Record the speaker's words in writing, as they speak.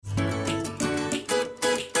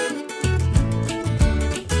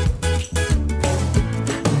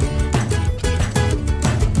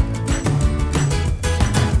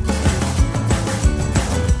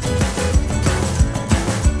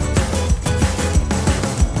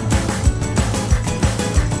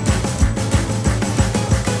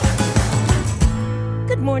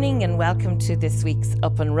welcome to this week's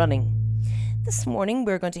Up and Running. This morning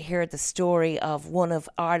we're going to hear the story of one of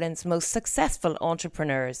Ireland's most successful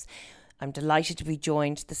entrepreneurs. I'm delighted to be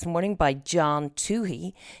joined this morning by John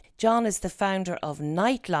Toohey. John is the founder of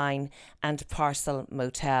Nightline and Parcel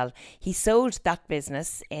Motel. He sold that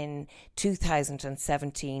business in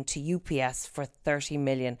 2017 to UPS for 30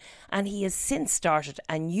 million. And he has since started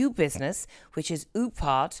a new business, which is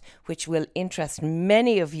UPod, which will interest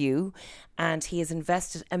many of you. And he has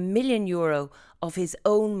invested €1 million of his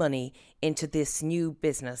own money into this new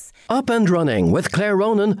business. Up and Running with Claire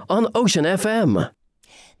Ronan on Ocean FM.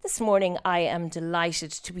 This morning, I am delighted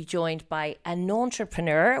to be joined by an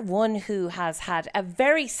entrepreneur, one who has had a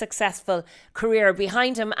very successful career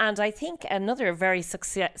behind him, and I think another very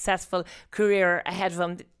successful career ahead of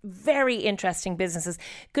him. Very interesting businesses.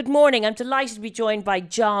 Good morning. I'm delighted to be joined by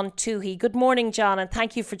John Toohey. Good morning, John, and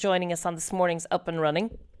thank you for joining us on this morning's Up and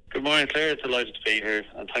Running. Good morning, Claire. Delighted to be here,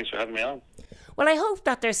 and thanks for having me on. Well, I hope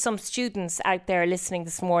that there's some students out there listening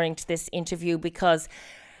this morning to this interview, because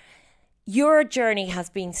your journey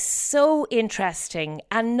has been so interesting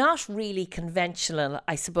and not really conventional,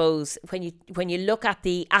 I suppose, when you look at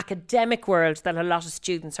the academic world that a lot of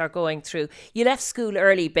students are going through. You left school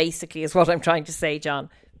early, basically, is what I'm trying to say, John.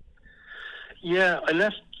 Yeah, I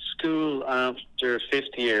left school after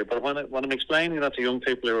fifth year, but when I'm explaining that to young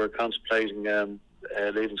people who are contemplating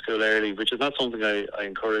leaving school early, which is not something I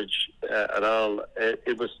encourage at all,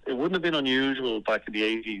 it wouldn't have been unusual back in the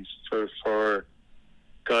 80s for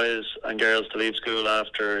guys and girls to leave school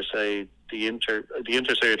after, say, the inter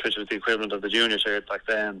cert, which was the equivalent of the junior cert back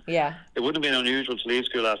then. Yeah. It wouldn't have been unusual to leave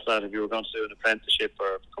school after that if you were going to do an apprenticeship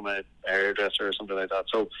or become a hairdresser or something like that.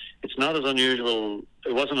 So it's not as unusual.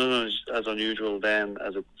 It wasn't as unusual then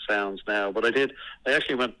as it sounds now. But I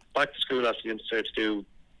actually went back to school after the inter cert to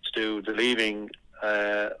do the leaving.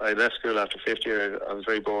 I left school after fifth year. I was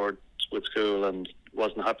very bored with school and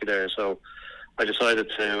wasn't happy there. So I decided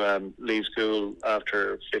to leave school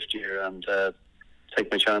after fifth year and take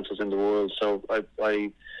my chances in the world. So I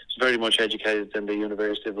was very much educated in the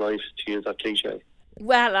University of Life, to use that cliche.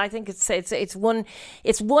 Well, I think it's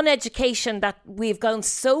one education that we've gone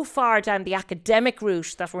so far down the academic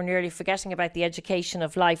route that we're nearly forgetting about the education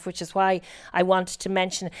of life, which is why I wanted to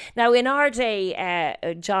mention. Now, in our day,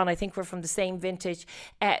 John, I think we're from the same vintage.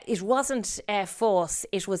 It wasn't FOS,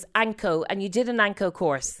 it was ANCO, and you did an ANCO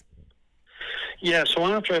course. Yeah, so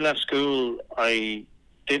after I left school, I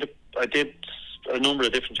did a number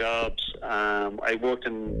of different jobs. I worked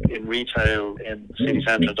in retail in the city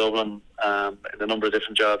centre of Dublin, in a number of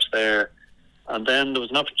different jobs there. And then there was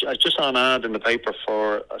I just saw an ad in the paper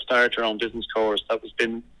for a start your own business course that was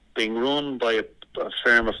being run by a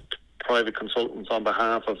firm of private consultants on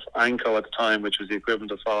behalf of ANCO at the time, which was the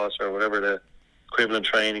equivalent of FOS or whatever the equivalent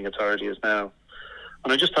training authority is now.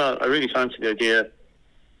 And I just thought I really fancied the idea.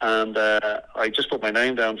 And I just put my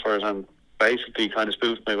name down for it and basically kind of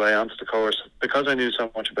spoofed my way onto the course. Because I knew so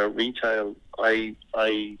much about retail, I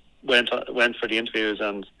went for the interviews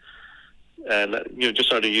and just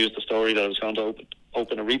sort of used the story that I was going to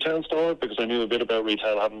open a retail store, because I knew a bit about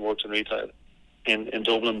retail, having worked in retail in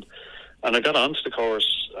Dublin. And I got onto the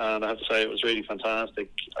course, and I have to say it was really fantastic.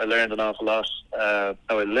 I learned an awful lot. How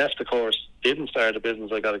I left the course, didn't start a business.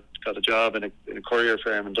 I got a job in a courier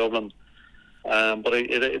firm in Dublin. But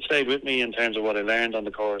it stayed with me in terms of what I learned on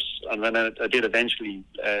the course. And when I did eventually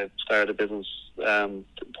start a business,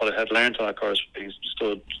 what I had learned on that course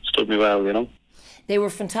stood me well, you know. They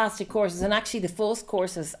were fantastic courses, and actually the FOS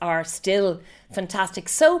courses are still fantastic.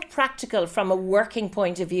 So practical from a working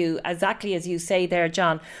point of view, exactly as you say there,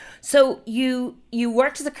 John. So you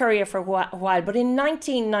worked as a courier for a while, but in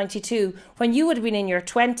 1992, when you would have been in your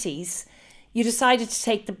 20s, you decided to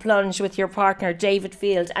take the plunge with your partner, David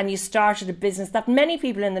Field, and you started a business that many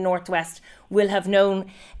people in the Northwest will have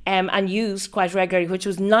known and used quite regularly, which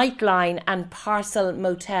was Nightline and Parcel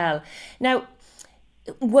Motel. Now,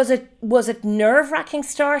 was it nerve-wracking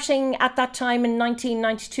starting at that time in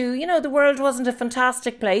 1992? You know, the world wasn't a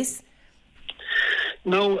fantastic place.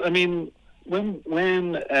 No, I mean,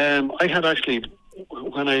 when I had actually,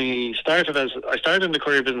 when I started in the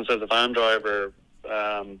courier business as a van driver,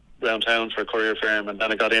 around town for a courier firm, and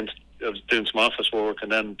then I was doing some office work,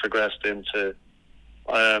 and then progressed into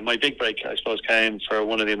my big break, I suppose, came for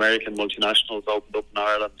one of the American multinationals opened up in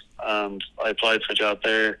Ireland, and I applied for a job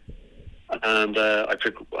there, and I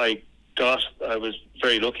was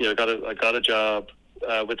very lucky. I got a job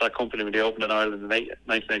with that company when they opened in Ireland in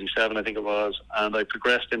 1987, I think it was, and I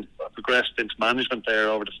progressed into management there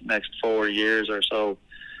over the next 4 years or so,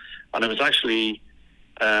 and I was actually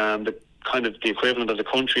the equivalent of the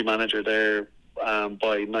country manager there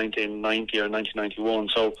by 1990 or 1991.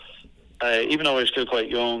 So even though I was still quite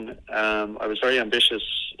young, I was very ambitious.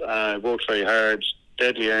 I worked very hard,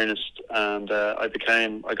 deadly earnest, and I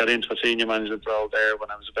got into a senior management role there when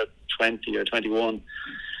I was about 20 or 21.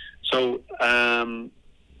 So then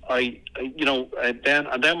what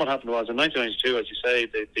happened was in 1992, as you say,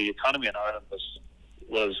 the economy in Ireland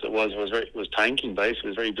was tanking. Basically, it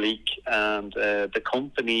was very bleak, and the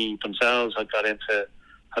company themselves had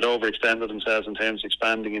overextended themselves in terms of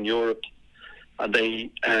expanding in Europe, and they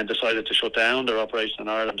decided to shut down their operation in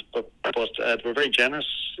Ireland. But they were very generous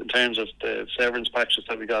in terms of the severance packages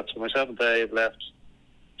that we got. So myself and Dave left,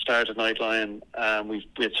 started Nightline, and we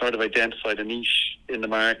had sort of identified a niche in the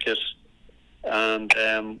market, and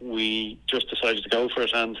we just decided to go for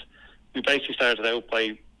it. And we basically started out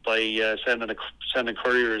by sending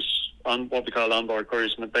couriers on what we call onboard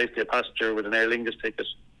couriers, and basically a passenger with an Aer Lingus ticket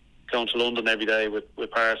going to London every day with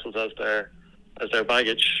parcels as their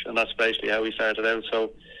baggage, and that's basically how we started out.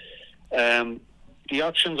 So the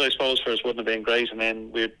options, I suppose, for us wouldn't have been great. I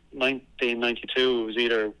mean, 1992 was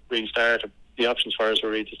either the options for us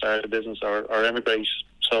were really to start a business or emigrate.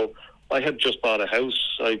 So I had just bought a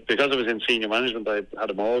house. Because I was in senior management, I had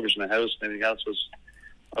a mortgage and a house, and everything else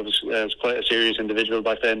I was quite a serious individual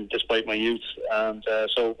back then, despite my youth, and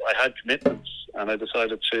so I had commitments, and I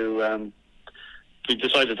decided to. We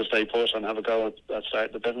decided to stay put and have a go at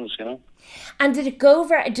starting the business, you know. And did it grow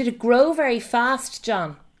very fast,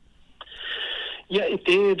 John? Yeah, it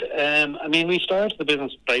did. I mean, we started the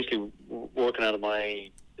business basically working out of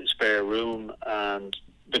my spare room, and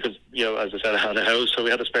because, you know, as I said, I had a house, so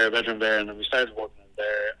we had a spare bedroom there, and then we started working in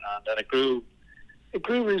there, and then it grew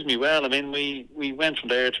reasonably well. I mean, we went from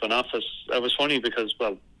there to an office. It was funny because,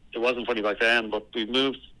 well, it wasn't funny back then, but we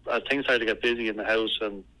moved as things started to get busy in the house,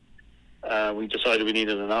 and we decided we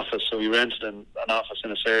needed an office, so we rented an office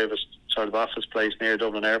in a serviced sort of office place near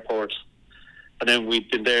Dublin Airport. And then we'd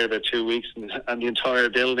been there about 2 weeks, and the entire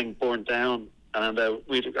building burnt down. And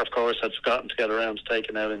we, of course, had forgotten to get around to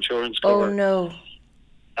taking out insurance cover. Oh, no.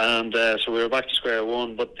 And so we were back to square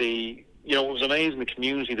one. But it was amazing, the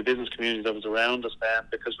community, the business community that was around us then,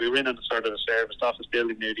 because we were in a sort of a serviced office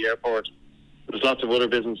building near the airport. There was lots of other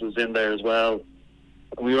businesses in there as well.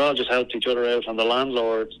 We all just helped each other out, and the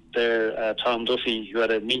landlord there, Tom Duffy, who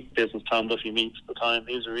had a meat business, Tom Duffy Meats at the time,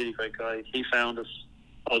 he was a really great guy. He found us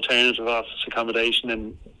alternative office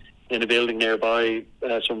accommodation in a building nearby,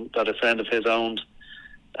 that a friend of his owned,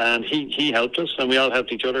 and he helped us, and we all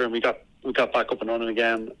helped each other, and we got back up and running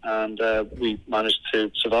again, and we managed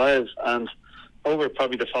to survive. And over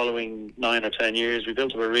probably the following 9 or 10 years, we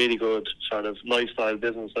built up a really good sort of lifestyle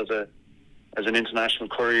business as an international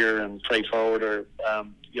courier and freight forwarder,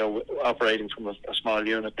 operating from a small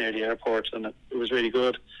unit near the airport, and it was really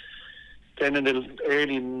good. Then in the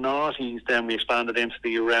early noughties, then we expanded into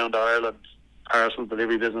the around Ireland parcel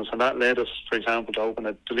delivery business, and that led us, for example, to open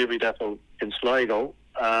a delivery depot in Sligo,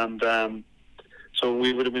 and so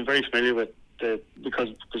we would have been very familiar with because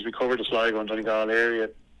we covered the Sligo and Donegal area,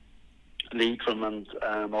 Leitrim and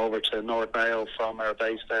over to North Mayo from our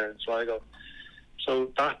base there in Sligo.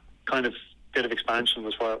 So that kind of bit of expansion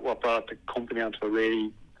was what brought the company onto a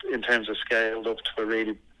really, in terms of scaled up to a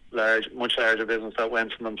really much larger business that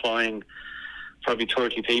went from employing probably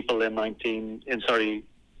 30 people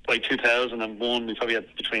by 2001 we probably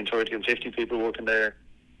had between 30 and 50 people working there,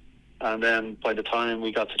 and then by the time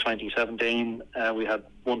we got to 2017 we had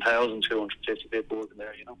 1,250 people working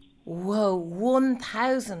there, you know. Whoa,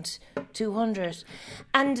 1,200.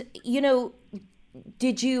 And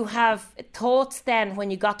did you have thoughts then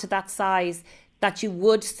when you got to that size that you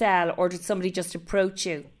would sell, or did somebody just approach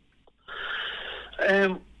you?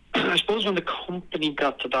 I suppose when the company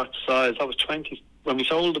got to that size, that was 20. When we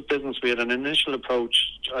sold the business, we had an initial approach,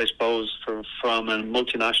 I suppose, from a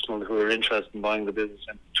multinational who were interested in buying the business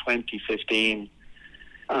in 2015.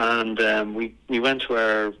 And we went to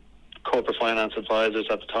our corporate finance advisors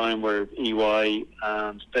at the time, were EY,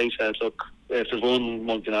 and they said, look, if there's one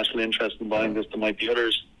multinational interested in buying this, there might be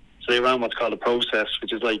others. So they ran what's called a process,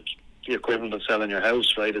 which is like the equivalent of selling your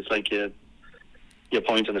house, right? It's like you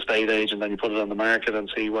appoint an estate agent, then you put it on the market and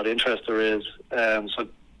see what interest there is. So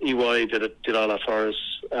EY did all that for us,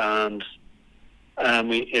 and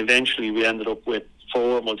we ended up with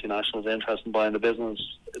 4 multinationals interested in buying the business.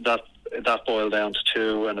 That boiled down to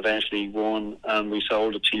 2, and eventually 1, and we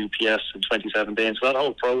sold it to UPS in 2017. So that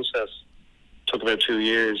whole process took about 2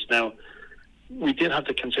 years. Now, we did have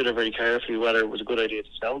to consider very carefully whether it was a good idea to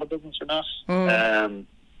sell the business or not.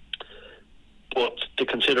 But the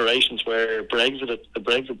considerations were the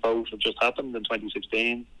Brexit vote had just happened in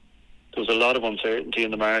 2016. There was a lot of uncertainty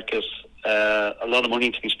in the market, a lot of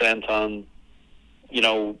money to be spent on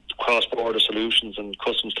cross-border solutions and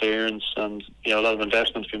customs clearance, and a lot of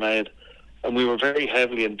investments we made, and we were very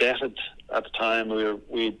heavily indebted at the time.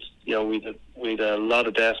 We'd a lot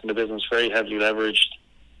of debt in the business, very heavily leveraged.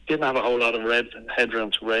 Didn't have a whole lot of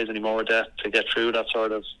headroom to raise any more debt to get through that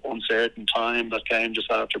sort of uncertain time that came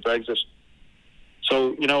just after Brexit.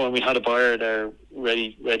 So, and we had a buyer there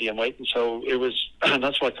ready and waiting. So it was, and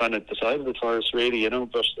that's what kind of decided it for us, really,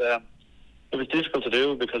 but it was difficult to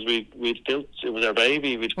do because we'd built, it was our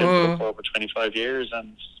baby, we'd built it up for over 25 years,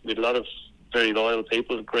 and we had a lot of very loyal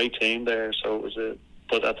people, a great team there. So it was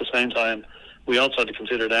but at the same time, we also had to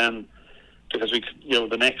consider them, because we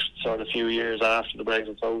could, the next sort of few years after the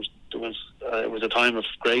Brexit vote, it was a time of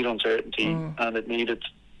great uncertainty, and it needed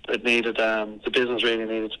the business really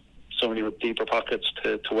needed somebody with deeper pockets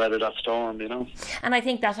to weather that storm, And I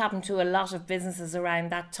think that happened to a lot of businesses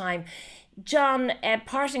around that time. John,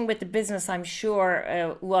 parting with the business, I'm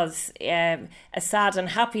sure, was a sad and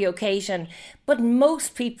happy occasion. But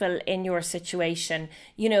most people in your situation,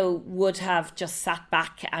 would have just sat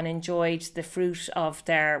back and enjoyed the fruit of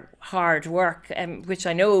their hard work, which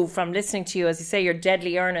I know from listening to you, as you say, you're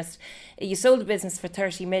deadly earnest. You sold the business for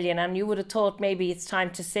 30 million and you would have thought maybe it's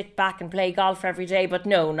time to sit back and play golf every day. But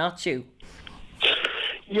no, not you.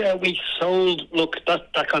 Yeah, we sold. Look,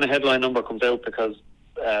 that kind of headline number comes out because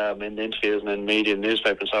in the interviews and in media and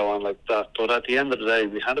newspaper and so on like that. But at the end of the day,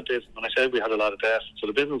 we had a business, and I said we had a lot of debt. So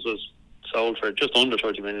the business was sold for just under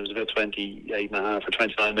 30 million. It was about 28.5 or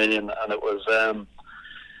 29 million, and it was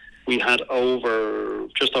we had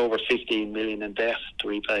just over 15 million in debt to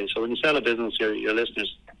repay. So when you sell a business, your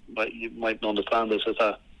listeners might understand this, is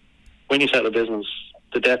that when you sell a business,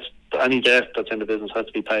 any debt that's in the business has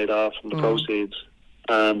to be paid off from the proceeds.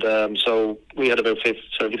 And so we had about 50.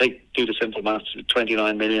 So if you do the simple maths,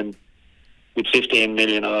 29 million with 15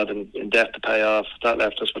 million odd in debt to pay off, that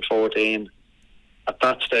left us with 14. At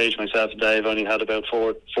that stage, myself and Dave only had about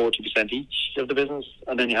 40% each of the business,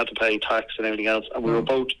 and then you had to pay tax and everything else. And we were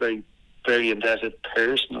both very, very indebted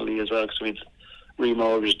personally as well, because we'd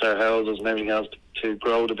remortgaged our houses and everything else to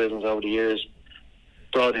grow the business over the years.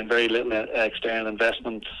 Brought in very little external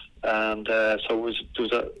investment. And so there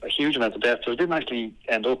was a huge amount of debt. So it didn't actually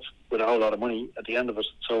end up with a whole lot of money at the end of it.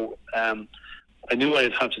 So I knew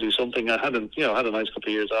I'd have to do something. I had a nice couple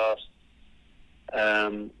of years off.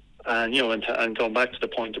 And going back to the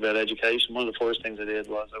point about education, one of the first things I did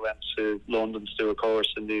was I went to London to do a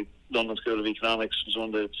course in the London School of Economics. It was one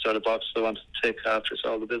of the sort of boxes I wanted to tick after I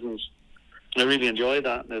sold the business. And I really enjoyed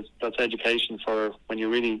that. And that's education for when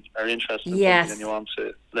you really are interested in something and you want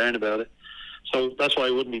to learn about it. So that's why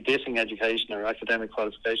I wouldn't be dissing education or academic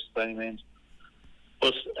qualifications by any means.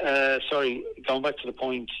 But, going back to the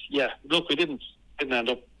point, look, we didn't end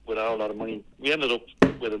up with a whole lot of money. We ended up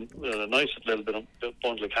with a nice little bit of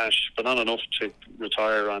bundle of cash, but not enough to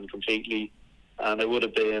retire on completely. And it would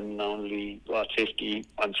have been only, 50,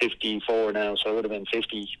 I'm 54 now, so it would have been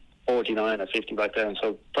 49 or 50 back then,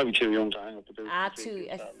 so probably too young to hang up the boots.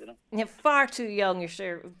 Far too young, you're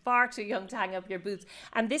sure. Far too young to hang up your boots.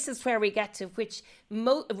 And this is where we get to which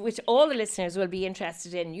all the listeners will be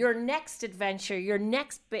interested in. Your next adventure, your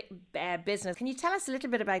next business. Can you tell us a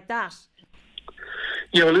little bit about that?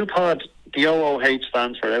 Yeah, Lupod, the OOH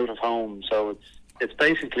stands for out of home. So it's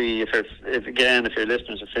basically, if your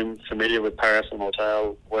listeners are familiar with Parcel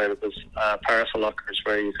Motel, where it was parcel lockers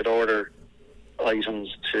where you could order items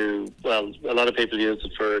to, a lot of people used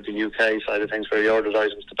it for the UK side of things, where you ordered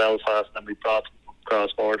items to Belfast and we brought them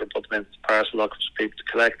cross border, put them into parcel lockers for people to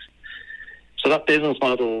collect. So that business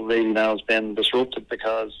model really now has been disrupted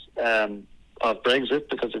because of Brexit,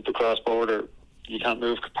 because of the cross border. You can't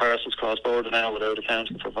move parcels cross border now without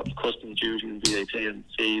accounting for customs duty and VAT and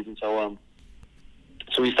fees and so on.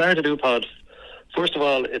 So we started Upod. First of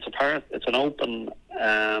all, it's an open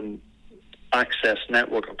access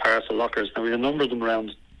network of parcel lockers. Now we have a number of them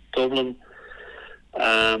around Dublin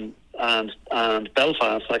and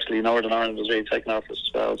Belfast, actually. Northern Ireland is really taking off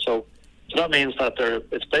as well. So that means that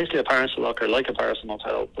it's basically a parcel locker like a Parcel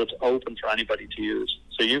Motel, but it's open for anybody to use.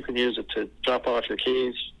 So you can use it to drop off your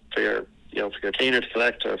keys for your cleaner to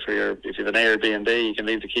collect, or if you have an Airbnb, you can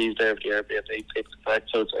leave the keys there for the Airbnb people to collect.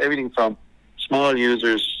 So it's everything from small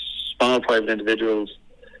users, small private individuals,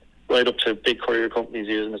 right up to big courier companies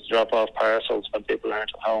using it to drop off parcels when people aren't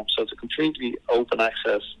at home. So it's a completely open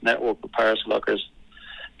access network of parcel lockers.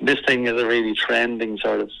 This thing is a really trending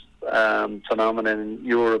sort of phenomenon in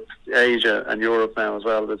Europe, Asia and Europe now as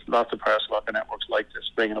well. There's lots of parcel locker networks like this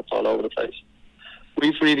springing up all over the place.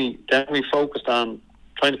 We focused on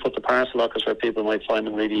trying to put the parcel lockers where people might find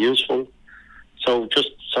them really useful. So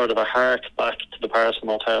just sort of a hark back to the Parcel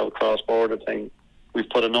Motel cross-border thing. we've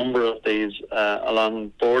put a number of these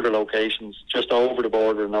along border locations, just over the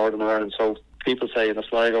border in Northern Ireland. So people say in the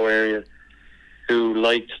Sligo area who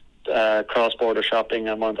liked cross-border shopping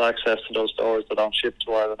and want access to those stores that don't ship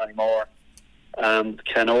to Ireland anymore,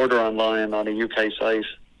 can order online on a UK site,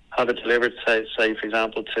 have it delivered, say for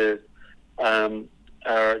example, to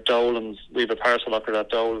our Dolan's. We have a parcel locker at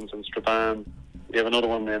Dolan's in Strabane. We have another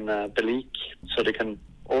one in Balik, so they can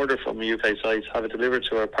order from a UK site, have it delivered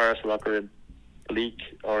to our parcel locker in Balik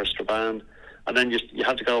or Strabane, and then you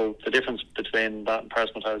have to go. The difference between that and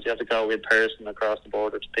parcel hotels, you have to go in person across the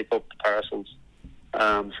border to pick up the parcels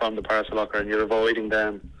from the parcel locker, and you're avoiding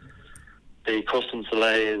then the customs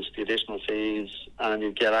delays, the additional fees, and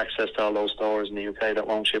you get access to all those stores in the UK that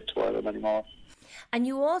won't ship to Ireland anymore. And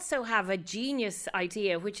you also have a genius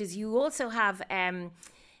idea, which is you also have a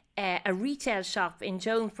retail shop in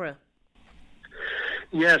Jonesborough.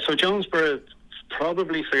 Yeah, so Jonesborough,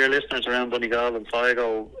 probably for your listeners around Donegal and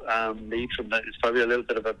Sligo, Leitrim, it's probably a little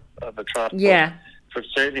bit of a trap. Yeah.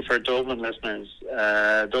 Certainly for Dublin listeners,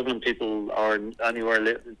 Dublin people are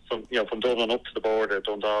anywhere from Dublin up to the border,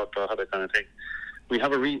 Dundalk, or that kind of thing. We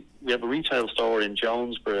have a retail store in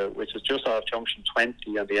Jonesborough, which is just off Junction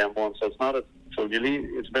 20 on the M1. So it's about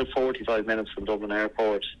 45 minutes from Dublin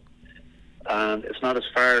Airport, and it's not as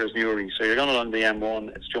far as Newry. So you're going along the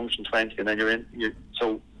M1, it's Junction 20, and then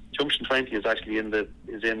so Junction 20 is actually in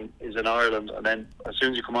Ireland, and then as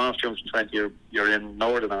soon as you come off Junction 20, you're in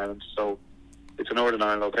Northern Ireland. So it's a Northern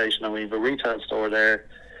Ireland location, and we have a retail store there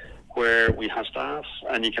where we have staff,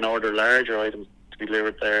 and you can order larger items to be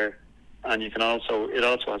delivered there, and it also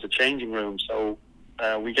has a changing room. So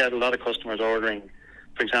we get a lot of customers ordering.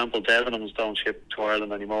 For example, Debenhams don't ship to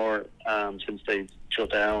Ireland anymore since they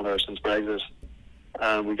shut down or since Brexit.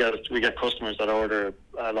 We get customers that order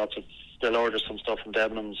they'll order some stuff from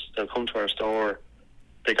Debenhams. They'll come to our store.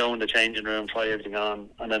 They go in the changing room, try everything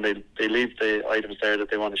on, and then they leave the items there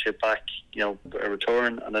that they want to ship back, a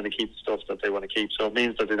return, and then they keep the stuff that they want to keep. So it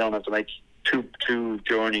means that they don't have to make two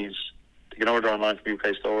journeys. They can order online from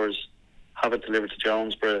UK stores, have it delivered to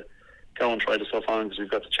Jonesborough, go and try the stuff on because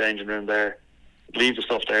we've got the changing room there. Leave the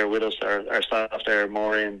stuff there with us. Our staff there,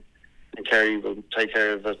 Maureen and Kerry, will take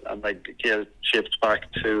care of it and get it shipped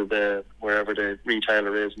back to wherever the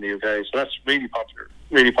retailer is in the UK. So that's really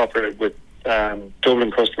popular with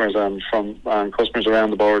Dublin customers and from customers around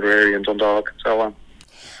the border area in Dundalk and so on.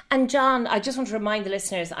 And John, I just want to remind the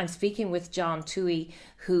listeners, I'm speaking with John Toohey,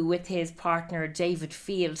 who with his partner David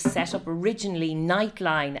Field set up originally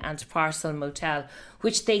Nightline and Parcel Motel,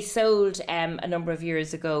 which they sold a number of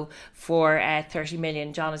years ago for 30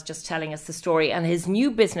 million. John is just telling us the story, and his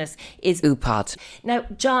new business is Upod. Now,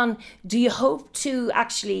 John, do you hope to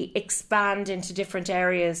actually expand into different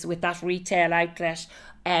areas with that retail outlet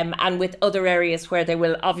and with other areas where there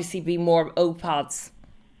will obviously be more Upods?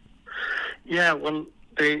 Yeah, well,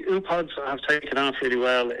 the Upods have taken off really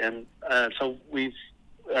well, and so we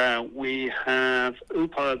have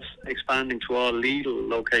Upods expanding to all Lidl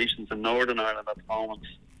locations in Northern Ireland at the moment,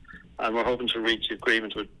 and we're hoping to reach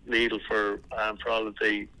agreement with Lidl for all of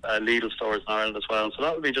the Lidl stores in Ireland as well. So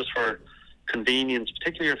that would be just for convenience,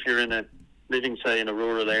 particularly if you're living, say, in a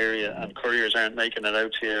rural area and couriers aren't making it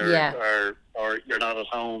out to you, or you're not at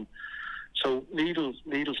home. So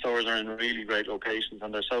Lidl stores are in really great locations,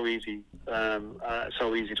 and they're so easy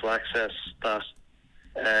to access that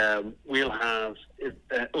we'll have.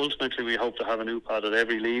 Ultimately, we hope to have an Upod at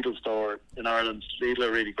every Lidl store in Ireland. Lidl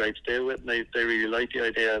are really great to deal with, and they really like the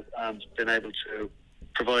idea and been able to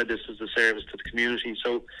provide this as a service to the community.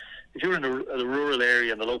 So if you're in a rural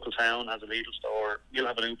area and the local town has a Lidl store, you'll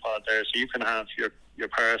have an Upod there, so you can have your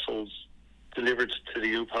parcels delivered to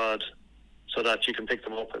the Upod, so that you can pick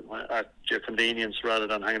them up at your convenience rather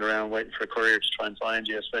than hanging around waiting for a courier to try and find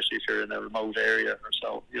you, especially if you're in a remote area or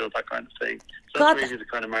so, that kind of thing. So that's really the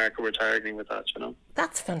kind of market we're targeting with that,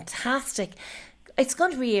 That's fantastic. It's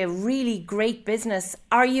going to be a really great business.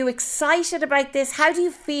 Are you excited about this? How do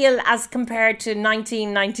you feel as compared to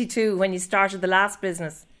 1992 when you started the last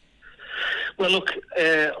business? Well, look,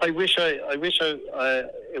 I wish it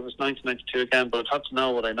was 1992 again, but I'd have to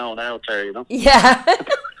know what I know now, Claire, Yeah.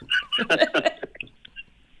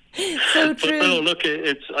 So true. But no, look,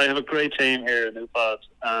 I have a great team here in Upod,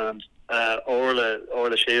 and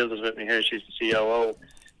Orla Shields is with me here. She's the COO.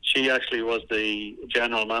 She actually was the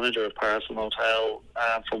general manager of Parcel Motel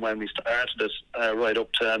from when we started it right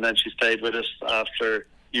up to, and then she stayed with us after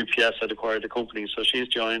UPS had acquired the company. So she's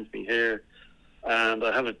joined me here, and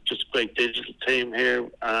I have a just great digital team here,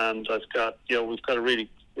 and I've got we've got a really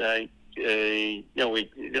I've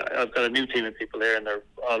got a new team of people here, and they're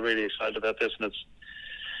all really excited about this, and it's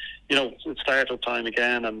startup time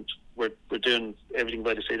again, and we're doing everything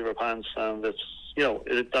by the seat of our pants, and it's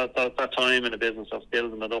that time in the business of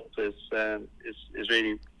building it up is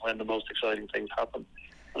really when the most exciting things happen.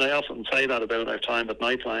 And I often say that about our time at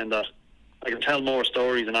Nightline, that I can tell more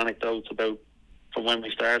stories and anecdotes about from when we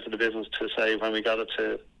started the business to say when we got it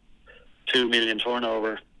to 2 million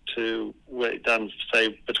turnover to than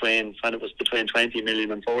say when it was between 20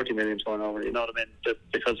 million and 40 million turnover. You know what I mean?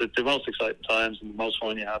 Because the most exciting times and the most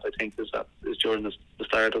fun you have, I think, is during the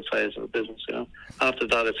startup phase of the business. After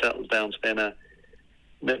that, it settles down to being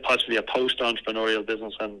possibly a post-entrepreneurial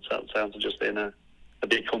business, and settles down to just being a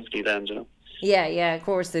big company then. Yeah, of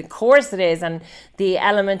course it is, and the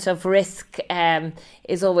element of risk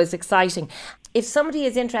is always exciting. If somebody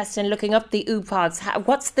is interested in looking up the OOPods,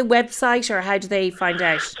 what's the website, or how do they find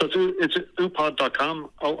out? So it's oopod.com,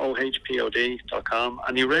 oohpod.com,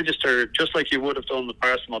 and you register just like you would have done with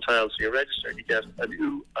Parcel Motel. So you register and you get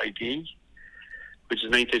an OOID, which is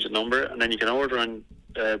an 8-digit number, and then you can order on,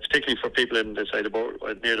 particularly for people in near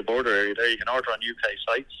the border area there, you can order on UK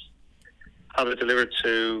sites, have it delivered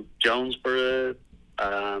to Jonesborough,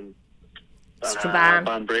 Strabane,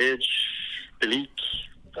 Banbridge, Bilic,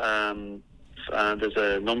 and there's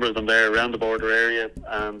a number of them there around the border area,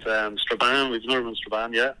 and Strabane, we've another one in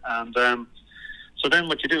Strabane, yeah. And so then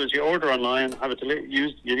what you do is you order online, have it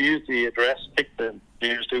use the address, pick the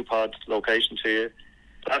nearest OOPod location to you.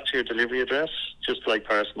 That's your delivery address, just like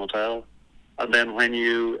Parcel Motel. And then when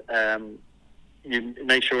you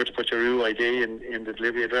make sure to put your OOID in the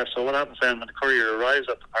delivery address. So what happens then when the courier arrives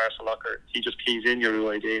at the parcel locker, he just keys in your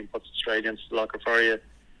OOID and puts it straight into the locker for you.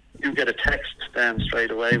 You get a text then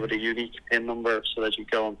straight away with a unique PIN number so that you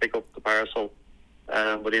go and pick up the parcel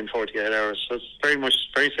within 48 hours. So it's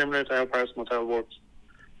very similar to how Parcel Motel works,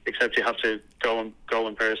 except you have to go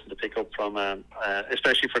in person to pick up from,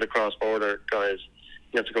 especially for the cross-border guys,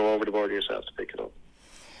 you have to go over the border yourself to pick it up.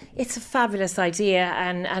 It's a fabulous idea,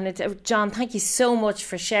 and John, thank you so much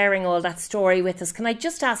for sharing all that story with us. Can I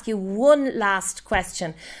just ask you one last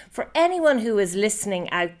question for anyone who is listening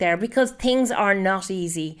out there, because things are not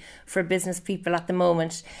easy for business people at the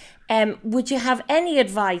moment. Would you have any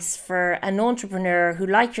advice for an entrepreneur who,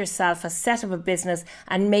 like yourself, has set up a business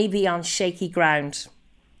and may be on shaky ground?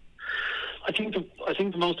 I think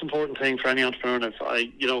the most important thing for any entrepreneur,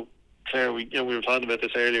 Claire, we were talking about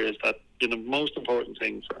this earlier, is that the most important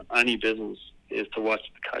thing for any business is to watch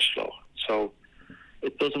the cash flow. So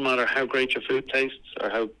it doesn't matter how great your food tastes or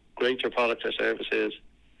how great your product or service is.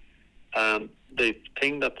 The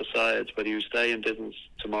thing that decides whether you stay in business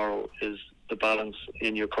tomorrow is the balance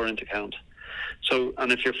in your current account. So,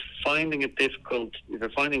 and if you're finding it difficult, if you're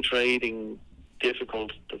finding trading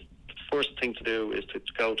difficult, the first thing to do is to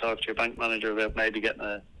go talk to your bank manager about maybe getting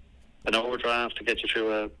an overdraft to get you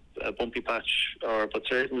through a bumpy patch, but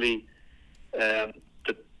certainly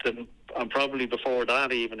and probably before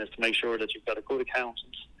that even is to make sure that you've got a good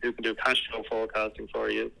accountant who can do cash flow forecasting for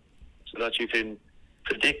you so that you can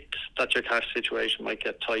predict that your cash situation might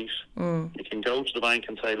get tight. You can go to the bank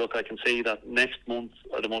and say, look, I can see that next month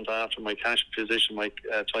or the month after my cash position might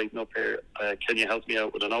tighten up here. Can you help me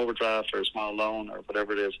out with an overdraft or a small loan or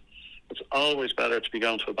whatever it is? It's always better to be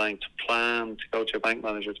going to a bank to plan, to go to your bank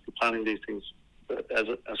manager, to be planning these things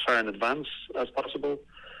as far in advance as possible,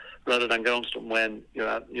 rather than going to them when you're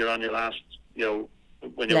on your last,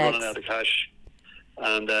 when you're running out of cash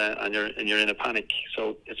and you're in a panic.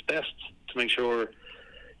 So it's best to make sure,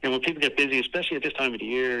 when people get busy, especially at this time of the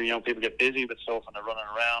year, people get busy with stuff and they're running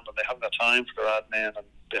around and they haven't got time for their admin and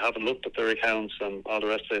they haven't looked at their accounts and all the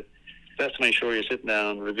rest of it. It's best to make sure you're sitting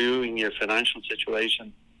down, reviewing your financial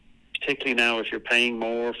situation, particularly now if you're paying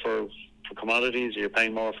more for commodities, or you're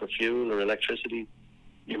paying more for fuel or electricity.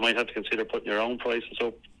 You might have to consider putting your own prices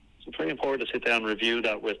up. So it's very important to sit down and review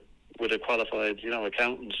that with a qualified,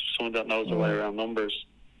 accountant, someone that knows their way around numbers.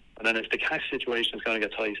 And then if the cash situation is going to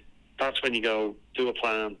get tight, that's when you go do a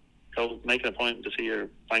plan, go make an appointment to see your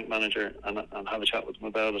bank manager and have a chat with them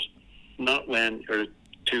about it. Not when you're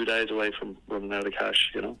 2 days away from running out of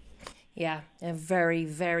cash, Yeah, a very,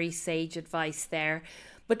 very sage advice there.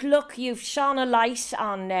 But look, you've shone a light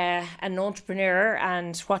on an entrepreneur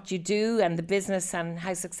and what you do and the business and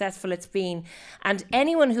how successful it's been. And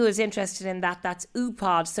anyone who is interested in that's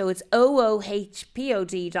OOPod. So it's oohpod.com.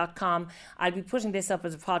 I'll be putting this up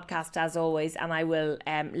as a podcast as always, and I will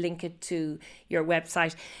link it to your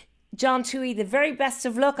website. John Toohey, the very best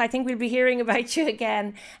of luck. I think we'll be hearing about you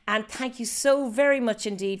again. And thank you so very much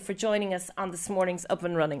indeed for joining us on this morning's Up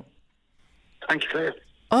and Running. Thank you, Claire.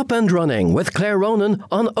 Up and Running with Claire Ronan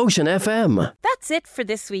on Ocean FM. That's it for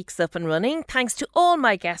this week's Up and Running. Thanks to all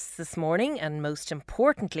my guests this morning, and most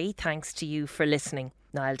importantly, thanks to you for listening.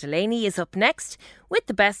 Niall Delaney is up next with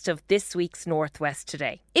the best of this week's North West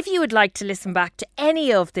Today. If you would like to listen back to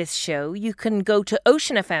any of this show, you can go to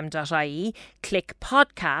oceanfm.ie, click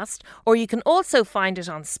podcast, or you can also find it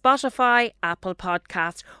on Spotify, Apple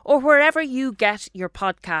Podcasts, or wherever you get your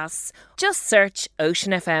podcasts. Just search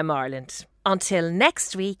Ocean FM Ireland. Until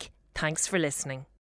next week, thanks for listening.